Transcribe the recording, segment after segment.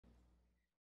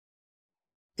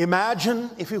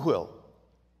Imagine, if you will,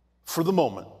 for the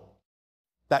moment,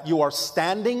 that you are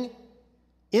standing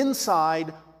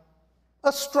inside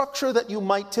a structure that you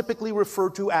might typically refer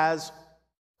to as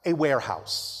a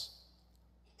warehouse.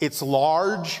 It's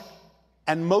large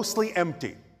and mostly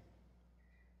empty.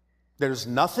 There's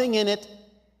nothing in it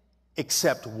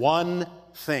except one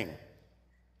thing,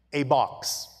 a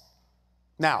box.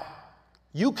 Now,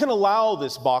 you can allow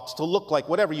this box to look like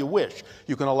whatever you wish.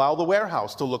 You can allow the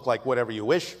warehouse to look like whatever you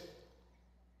wish.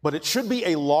 But it should be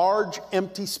a large,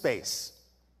 empty space.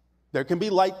 There can be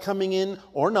light coming in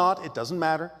or not, it doesn't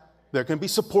matter. There can be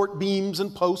support beams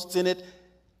and posts in it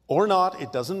or not,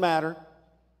 it doesn't matter.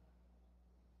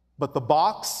 But the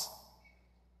box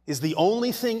is the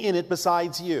only thing in it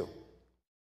besides you.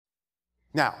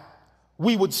 Now,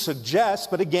 we would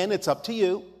suggest, but again, it's up to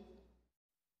you,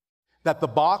 that the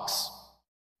box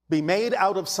be made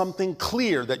out of something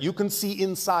clear that you can see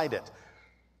inside it.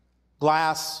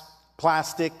 Glass,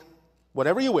 plastic,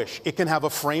 whatever you wish. It can have a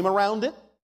frame around it,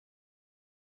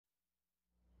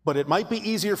 but it might be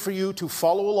easier for you to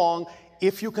follow along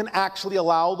if you can actually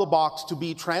allow the box to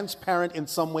be transparent in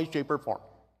some way, shape, or form.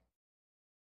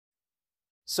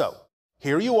 So,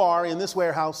 here you are in this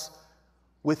warehouse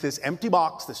with this empty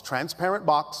box, this transparent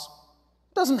box.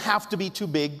 Doesn't have to be too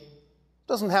big,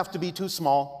 doesn't have to be too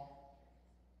small.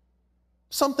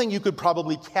 Something you could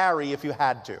probably carry if you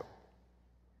had to.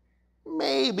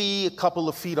 Maybe a couple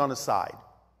of feet on a side.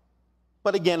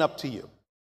 But again, up to you.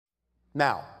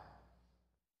 Now,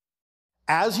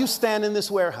 as you stand in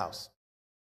this warehouse,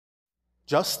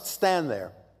 just stand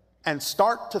there and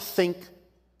start to think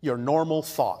your normal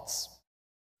thoughts.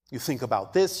 You think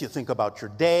about this, you think about your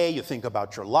day, you think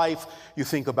about your life, you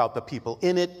think about the people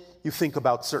in it, you think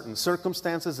about certain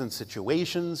circumstances and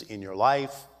situations in your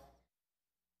life.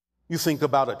 You think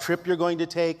about a trip you're going to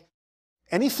take.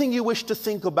 Anything you wish to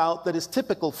think about that is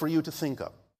typical for you to think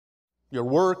of. Your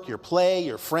work, your play,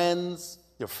 your friends,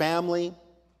 your family.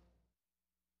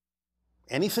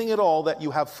 Anything at all that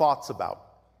you have thoughts about,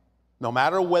 no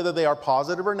matter whether they are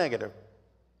positive or negative.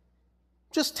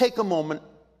 Just take a moment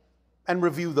and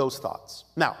review those thoughts.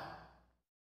 Now,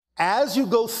 as you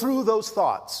go through those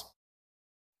thoughts,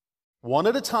 one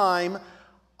at a time,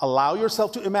 allow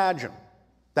yourself to imagine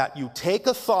that you take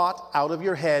a thought out of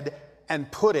your head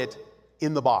and put it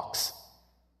in the box.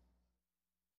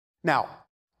 Now,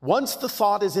 once the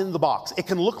thought is in the box, it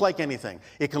can look like anything.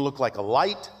 It can look like a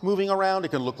light moving around.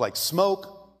 It can look like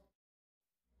smoke.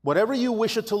 Whatever you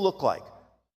wish it to look like.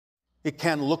 It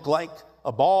can look like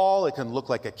a ball. It can look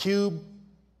like a cube.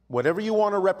 Whatever you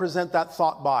want to represent that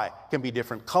thought by. It can be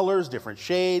different colors, different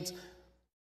shades.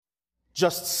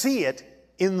 Just see it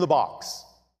in the box.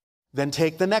 Then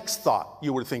take the next thought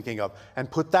you were thinking of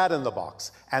and put that in the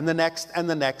box. And the next, and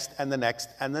the next, and the next,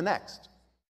 and the next.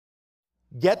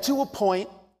 Get to a point,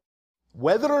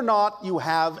 whether or not you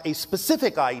have a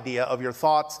specific idea of your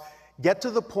thoughts, get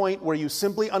to the point where you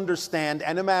simply understand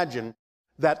and imagine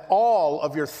that all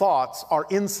of your thoughts are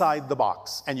inside the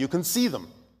box and you can see them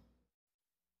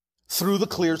through the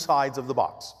clear sides of the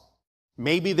box.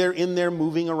 Maybe they're in there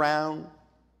moving around.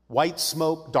 White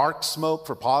smoke, dark smoke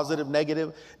for positive,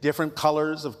 negative, different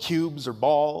colors of cubes or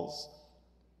balls.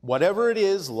 Whatever it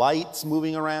is, lights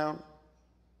moving around.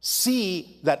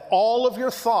 See that all of your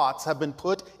thoughts have been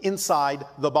put inside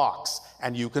the box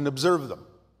and you can observe them.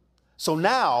 So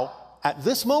now, at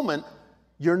this moment,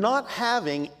 you're not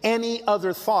having any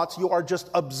other thoughts. You are just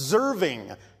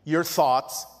observing your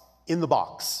thoughts in the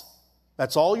box.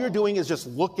 That's all you're doing is just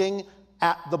looking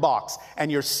at the box.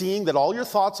 And you're seeing that all your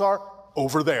thoughts are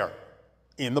over there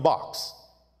in the box.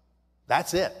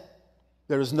 That's it.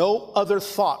 There's no other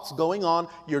thoughts going on.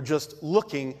 You're just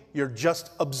looking. You're just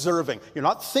observing. You're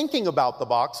not thinking about the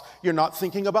box. You're not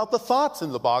thinking about the thoughts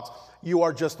in the box. You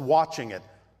are just watching it,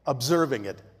 observing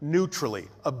it, neutrally,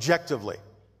 objectively.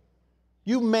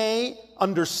 You may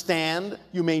understand,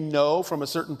 you may know from a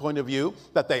certain point of view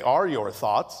that they are your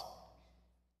thoughts,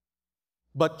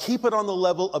 but keep it on the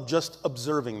level of just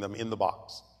observing them in the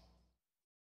box.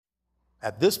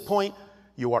 At this point,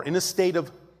 you are in a state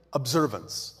of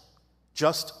observance,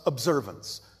 just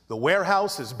observance. The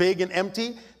warehouse is big and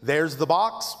empty. There's the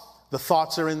box. The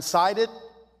thoughts are inside it,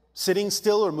 sitting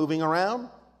still or moving around,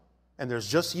 and there's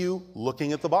just you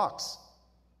looking at the box.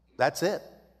 That's it.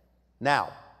 Now,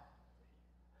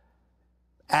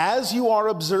 as you are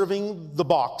observing the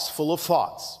box full of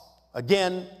thoughts,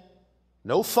 again,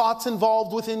 no thoughts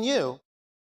involved within you,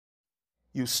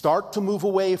 you start to move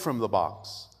away from the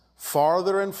box.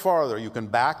 Farther and farther. You can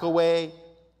back away,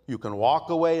 you can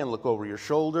walk away and look over your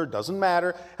shoulder, doesn't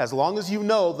matter. As long as you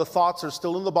know the thoughts are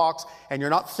still in the box and you're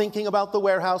not thinking about the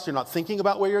warehouse, you're not thinking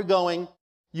about where you're going,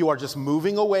 You are just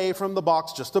moving away from the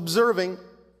box, just observing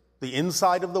the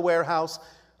inside of the warehouse,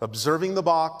 observing the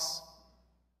box.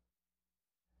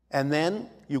 And then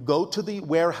you go to the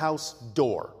warehouse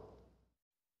door.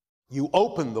 You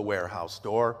open the warehouse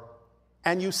door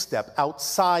and you step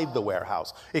outside the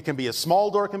warehouse. It can be a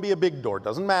small door, it can be a big door,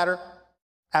 doesn't matter.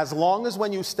 As long as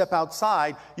when you step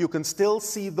outside, you can still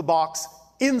see the box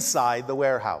inside the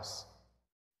warehouse.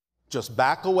 Just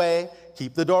back away,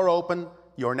 keep the door open.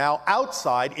 You're now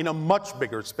outside in a much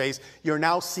bigger space. You're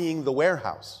now seeing the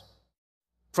warehouse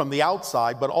from the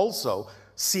outside, but also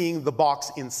seeing the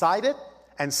box inside it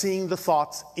and seeing the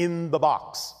thoughts in the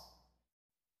box.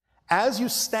 As you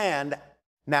stand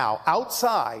now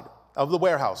outside of the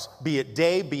warehouse, be it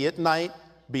day, be it night,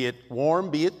 be it warm,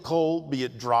 be it cold, be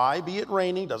it dry, be it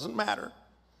rainy, doesn't matter.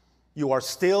 You are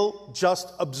still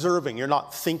just observing. You're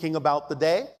not thinking about the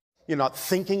day. You're not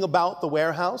thinking about the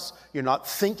warehouse. You're not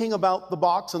thinking about the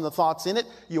box and the thoughts in it.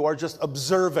 You are just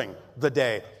observing the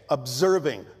day,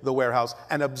 observing the warehouse,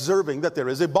 and observing that there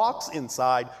is a box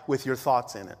inside with your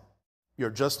thoughts in it. You're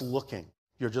just looking.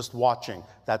 You're just watching.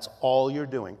 That's all you're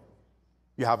doing.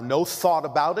 You have no thought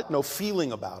about it, no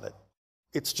feeling about it.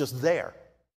 It's just there.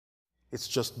 It's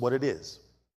just what it is.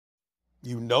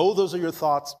 You know those are your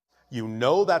thoughts. You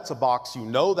know that's a box. You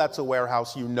know that's a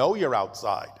warehouse. You know you're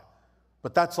outside.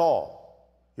 But that's all.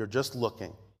 You're just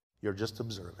looking. You're just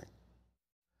observing.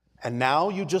 And now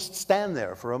you just stand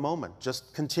there for a moment.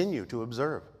 Just continue to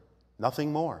observe.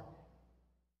 Nothing more.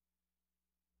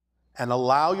 And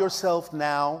allow yourself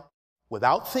now,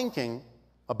 without thinking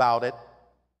about it,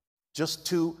 just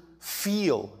to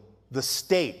feel the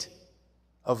state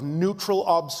of neutral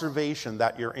observation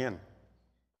that you're in.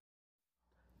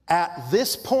 At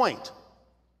this point,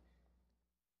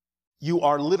 you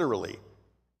are literally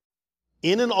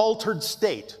in an altered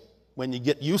state when you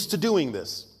get used to doing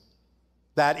this.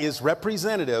 That is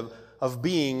representative of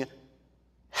being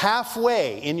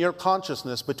halfway in your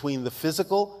consciousness between the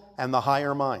physical and the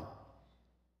higher mind.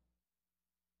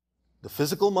 The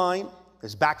physical mind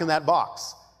is back in that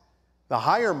box. The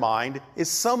higher mind is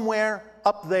somewhere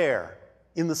up there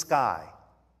in the sky.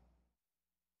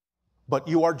 But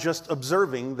you are just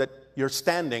observing that you're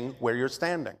standing where you're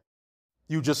standing.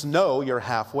 You just know you're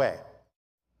halfway.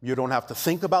 You don't have to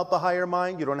think about the higher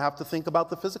mind. You don't have to think about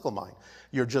the physical mind.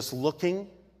 You're just looking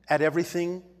at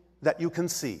everything that you can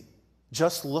see.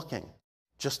 Just looking,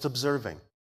 just observing.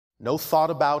 No thought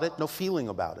about it, no feeling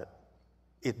about it.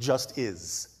 It just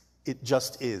is. It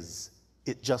just is.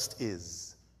 It just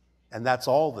is. And that's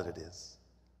all that it is.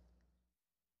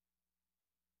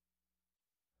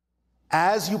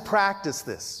 As you practice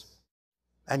this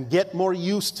and get more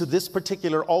used to this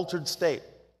particular altered state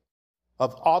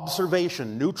of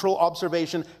observation, neutral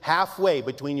observation, halfway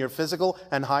between your physical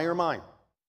and higher mind,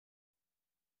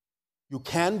 you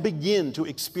can begin to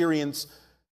experience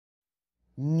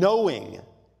knowing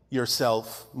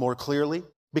yourself more clearly,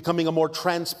 becoming a more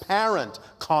transparent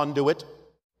conduit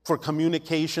for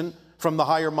communication from the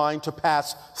higher mind to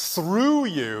pass through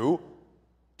you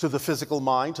to the physical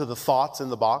mind, to the thoughts in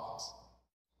the box.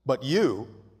 But you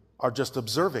are just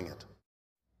observing it.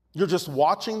 You're just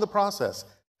watching the process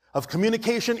of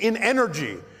communication in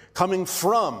energy coming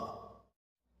from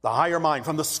the higher mind,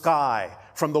 from the sky,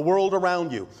 from the world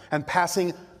around you, and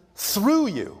passing through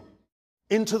you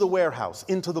into the warehouse,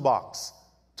 into the box,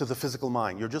 to the physical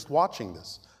mind. You're just watching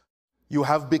this. You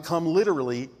have become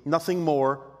literally nothing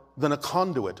more than a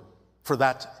conduit for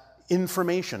that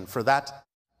information, for that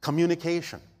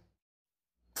communication,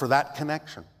 for that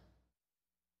connection.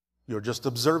 You're just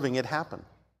observing it happen.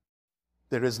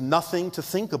 There is nothing to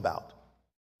think about.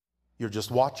 You're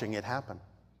just watching it happen.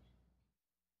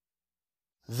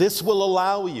 This will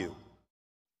allow you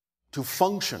to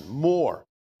function more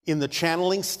in the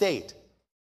channeling state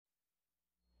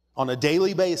on a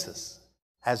daily basis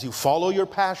as you follow your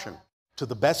passion to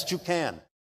the best you can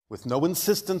with no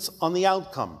insistence on the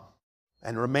outcome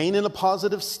and remain in a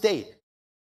positive state.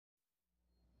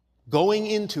 Going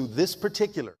into this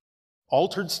particular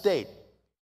altered state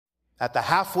at the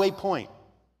halfway point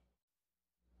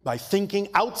by thinking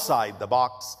outside the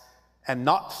box and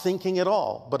not thinking at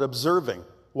all, but observing,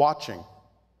 watching,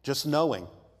 just knowing,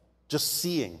 just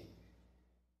seeing.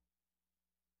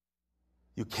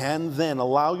 You can then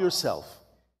allow yourself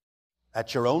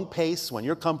at your own pace when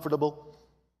you're comfortable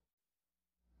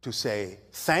to say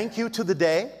thank you to the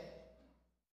day,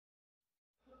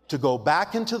 to go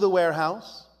back into the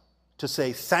warehouse, to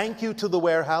say thank you to the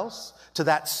warehouse, to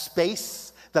that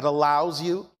space that allows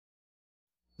you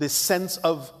this sense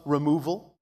of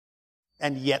removal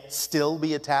and yet still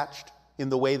be attached in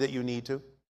the way that you need to.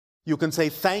 You can say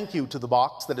thank you to the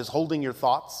box that is holding your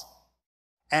thoughts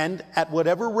And at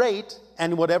whatever rate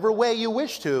and whatever way you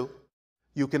wish to,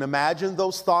 you can imagine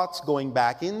those thoughts going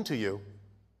back into you.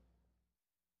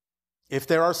 If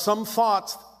there are some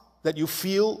thoughts that you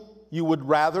feel you would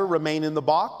rather remain in the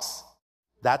box,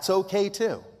 that's okay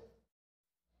too.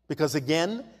 Because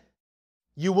again,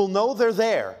 you will know they're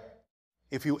there.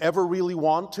 If you ever really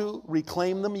want to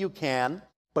reclaim them, you can,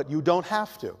 but you don't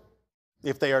have to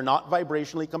if they are not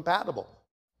vibrationally compatible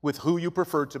with who you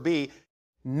prefer to be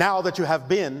now that you have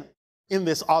been in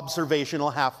this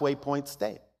observational halfway point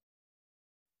state.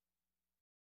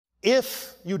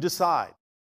 If you decide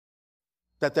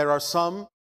that there are some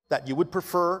that you would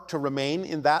prefer to remain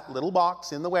in that little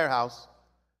box in the warehouse,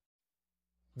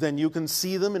 then you can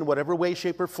see them in whatever way,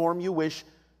 shape, or form you wish,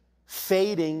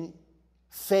 fading,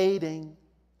 fading,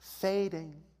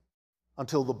 fading,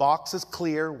 until the box is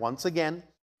clear once again.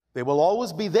 They will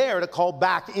always be there to call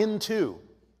back into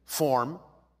form,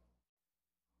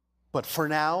 but for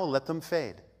now, let them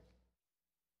fade.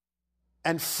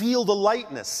 And feel the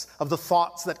lightness of the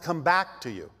thoughts that come back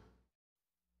to you.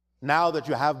 Now that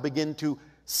you have begun to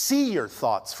see your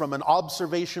thoughts from an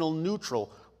observational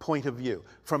neutral point of view,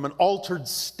 from an altered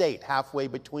state halfway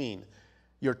between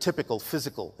your typical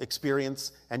physical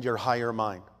experience and your higher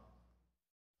mind,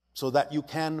 so that you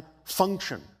can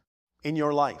function in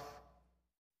your life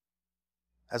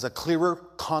as a clearer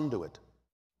conduit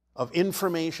of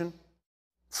information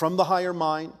from the higher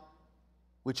mind,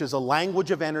 which is a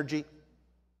language of energy,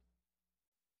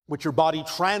 which your body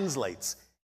translates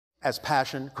as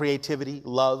passion, creativity,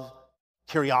 love,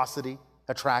 curiosity,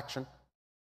 attraction,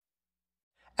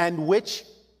 and which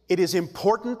it is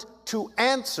important to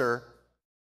answer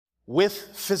with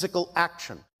physical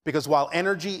action. Because while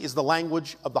energy is the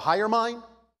language of the higher mind,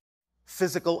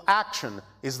 physical action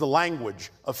is the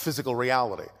language of physical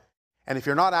reality. And if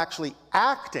you're not actually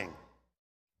acting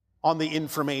on the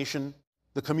information,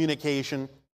 the communication,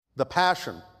 the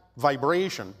passion,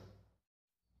 vibration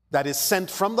that is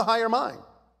sent from the higher mind,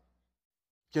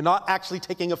 you're not actually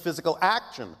taking a physical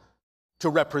action to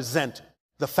represent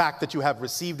the fact that you have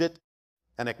received it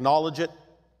and acknowledge it,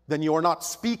 then you are not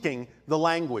speaking the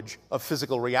language of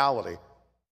physical reality.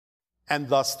 And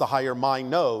thus the higher mind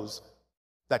knows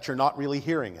that you're not really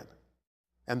hearing it.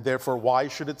 And therefore, why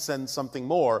should it send something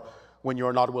more when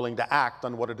you're not willing to act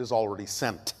on what it has already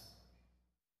sent?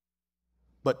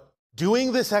 But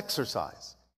doing this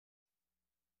exercise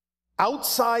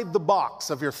outside the box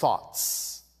of your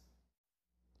thoughts,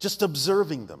 just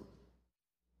observing them,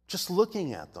 just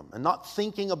looking at them and not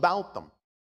thinking about them,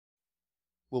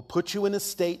 will put you in a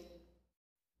state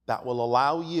that will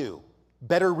allow you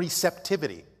better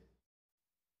receptivity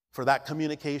for that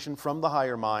communication from the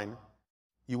higher mind.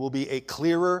 You will be a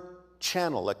clearer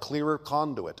channel, a clearer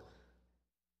conduit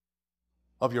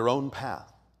of your own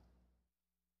path.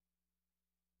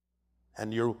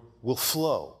 And you will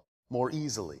flow more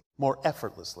easily, more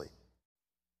effortlessly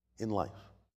in life,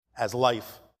 as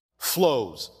life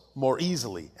flows more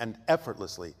easily and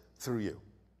effortlessly through you.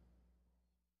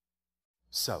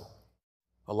 So,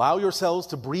 allow yourselves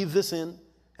to breathe this in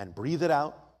and breathe it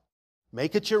out.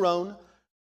 Make it your own.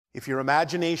 If your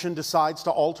imagination decides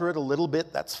to alter it a little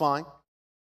bit, that's fine.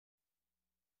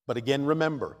 But again,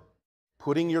 remember,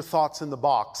 putting your thoughts in the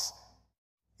box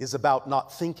is about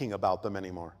not thinking about them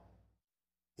anymore.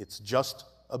 It's just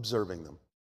observing them.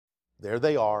 There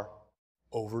they are,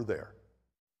 over there.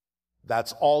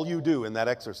 That's all you do in that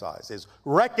exercise, is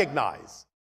recognize,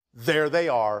 there they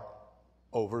are,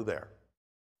 over there.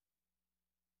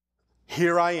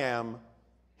 Here I am,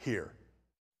 here.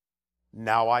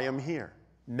 Now I am here.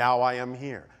 Now I am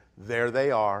here. There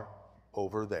they are,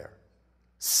 over there.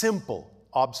 Simple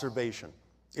observation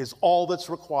is all that's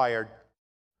required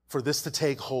for this to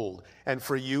take hold and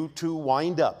for you to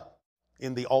wind up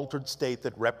in the altered state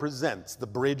that represents the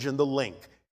bridge and the link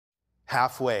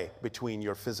halfway between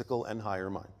your physical and higher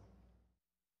mind.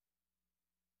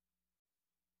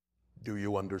 Do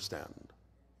you understand?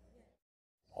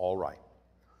 All right.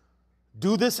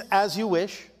 Do this as you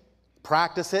wish.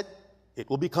 Practice it. It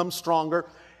will become stronger.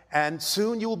 And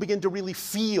soon you will begin to really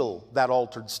feel that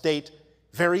altered state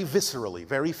very viscerally,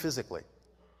 very physically.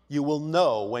 You will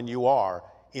know when you are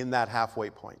in that halfway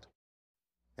point.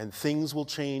 And things will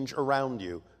change around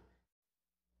you,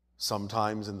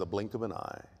 sometimes in the blink of an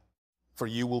eye. For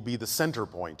you will be the center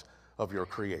point of your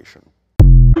creation.